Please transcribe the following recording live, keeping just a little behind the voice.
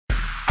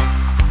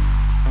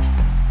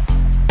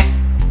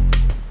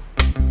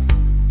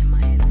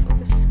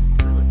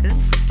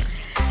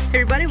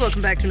everybody,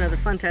 welcome back to another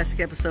fantastic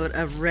episode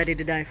of Ready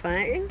to Die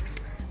Flying.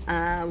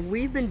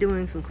 We've been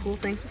doing some cool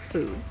things with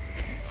food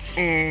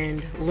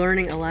and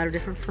learning a lot of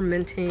different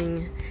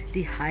fermenting,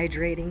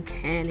 dehydrating,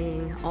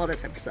 canning, all that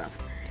type of stuff.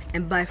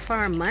 And by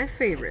far my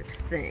favorite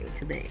thing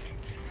to make,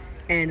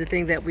 and the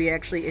thing that we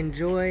actually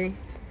enjoy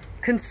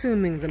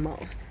consuming the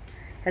most,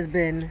 has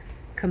been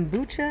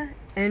kombucha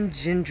and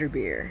ginger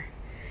beer.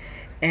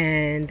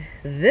 And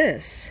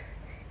this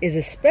is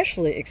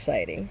especially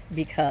exciting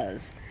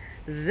because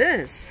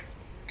this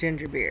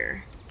ginger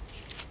beer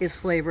is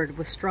flavored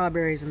with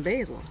strawberries and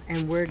basil.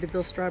 And where did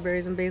those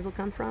strawberries and basil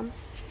come from?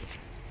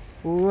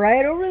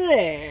 Right over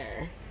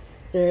there.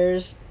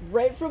 There's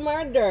right from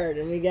our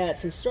garden. We got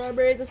some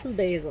strawberries and some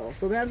basil.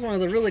 So that's one of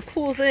the really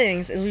cool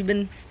things, is we've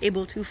been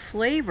able to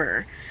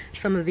flavor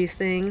some of these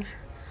things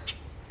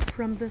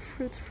from the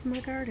fruits from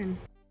our garden.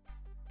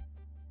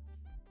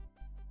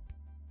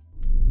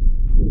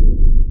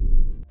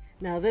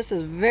 Now this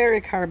is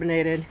very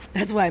carbonated.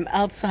 That's why I'm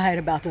outside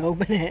about to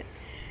open it.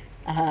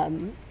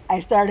 I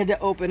started to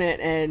open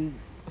it and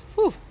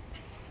whew,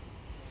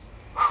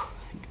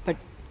 but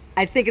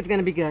I think it's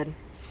gonna be good.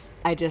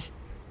 I just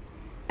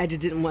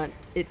didn't want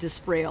it to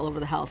spray all over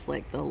the house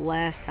like the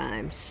last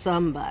time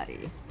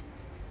somebody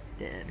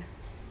did.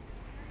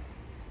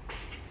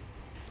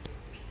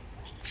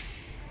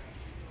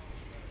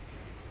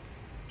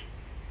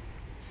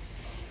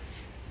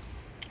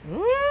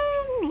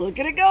 Ooh, look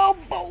at it go!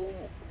 Boom!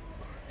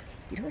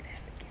 You don't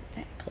have to get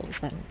that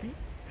close, I don't think.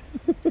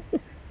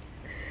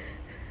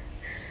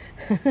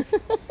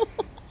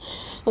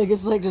 Like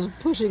it's like just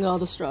pushing all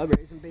the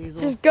strawberries and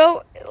basil. Just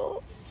go.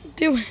 It'll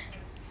do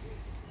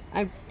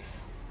it.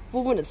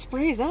 Well, when it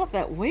sprays out,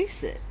 that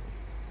wastes it.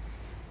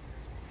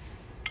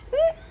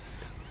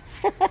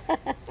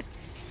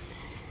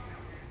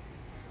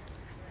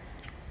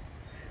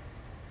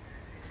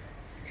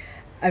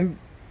 I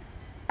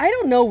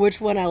don't know which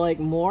one I like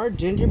more,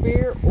 ginger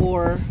beer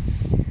or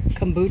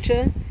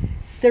kombucha.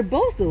 They're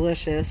both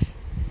delicious,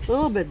 a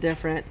little bit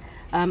different.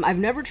 I've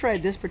never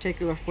tried this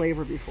particular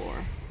flavor before.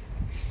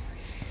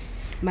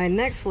 My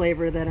next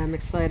flavor that I'm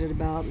excited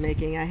about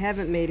making, I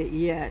haven't made it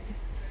yet,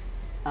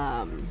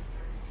 but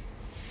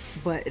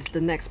it's the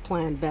next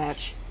planned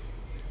batch,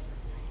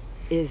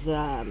 is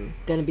going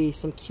to be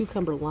some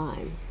cucumber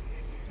lime.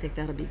 I think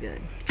that'll be good.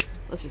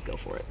 Let's just go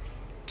for it.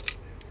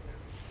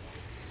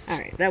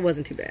 Alright, that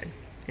wasn't too bad.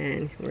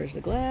 And where's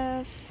the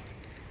glass?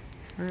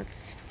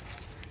 Let's...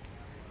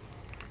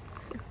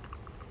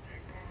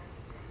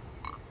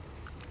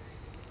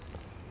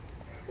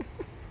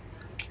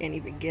 Can't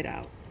even get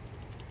out.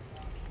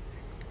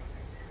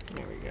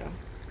 There we go.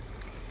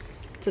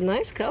 It's a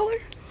nice color.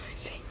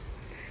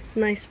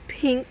 Nice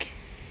pink.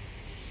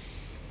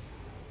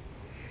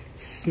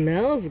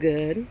 Smells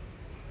good.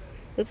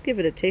 Let's give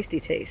it a tasty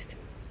taste.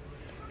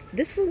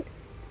 This one...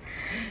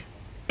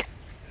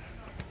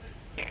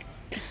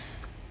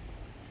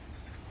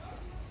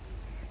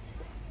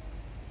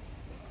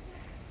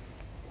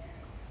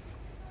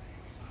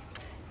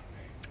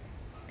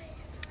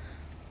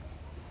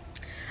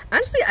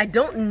 Honestly, I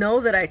don't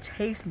know that I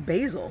taste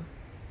basil.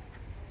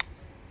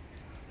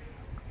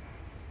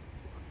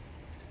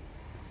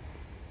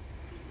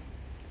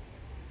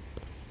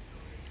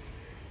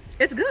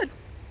 It's good.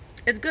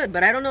 It's good,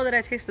 but I don't know that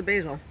I taste the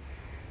basil.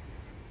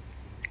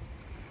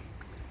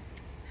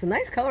 It's a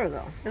nice color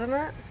though, isn't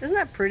that? Isn't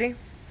that pretty?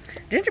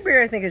 Ginger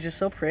beer, I think, is just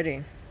so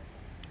pretty.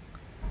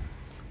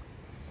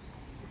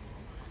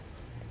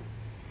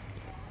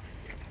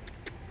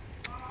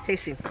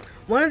 Tasty.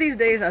 One of these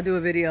days I'll do a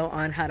video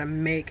on how to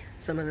make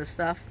some of this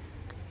stuff,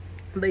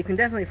 but you can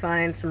definitely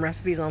find some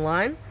recipes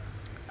online.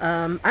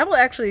 I will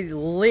actually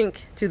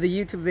link to the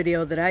YouTube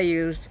video that I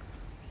used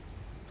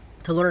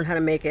to learn how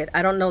to make it.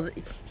 I don't know,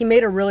 he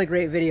made a really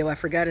great video. I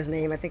forgot his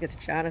name. I think it's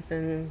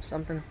Jonathan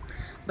something,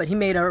 but he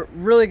made a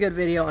really good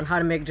video on how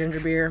to make ginger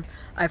beer.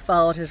 I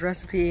followed his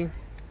recipe.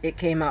 It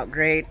came out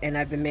great, and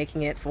I've been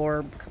making it for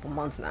a couple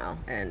months now,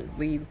 and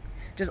we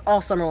just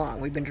all summer long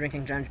we've been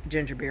drinking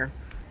ginger beer.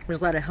 There's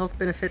a lot of health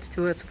benefits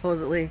to it,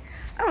 supposedly.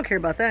 I don't care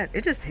about that.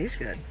 It just tastes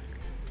good.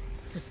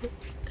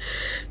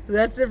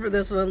 That's it for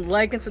this one.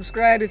 Like and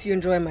subscribe if you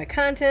enjoy my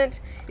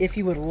content. If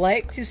you would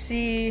like to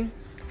see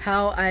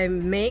how I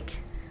make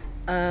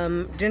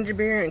ginger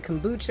beer and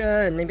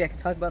kombucha, and maybe I can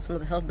talk about some of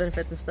the health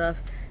benefits and stuff.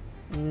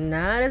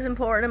 Not as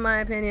important in my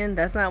opinion.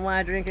 That's not why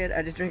I drink it.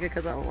 I just drink it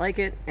because I like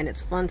it and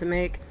it's fun to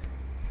make.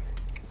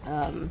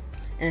 And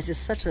it's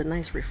just such a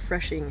nice,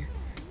 refreshing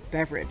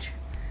beverage.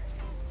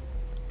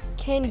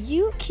 Can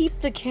you keep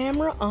the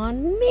camera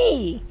on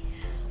me?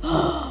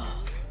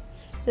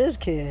 This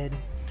kid.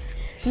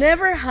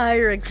 Never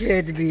hire a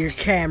kid to be your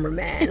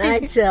cameraman,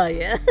 I tell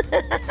you.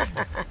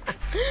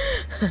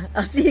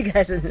 I'll see you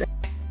guys in the next.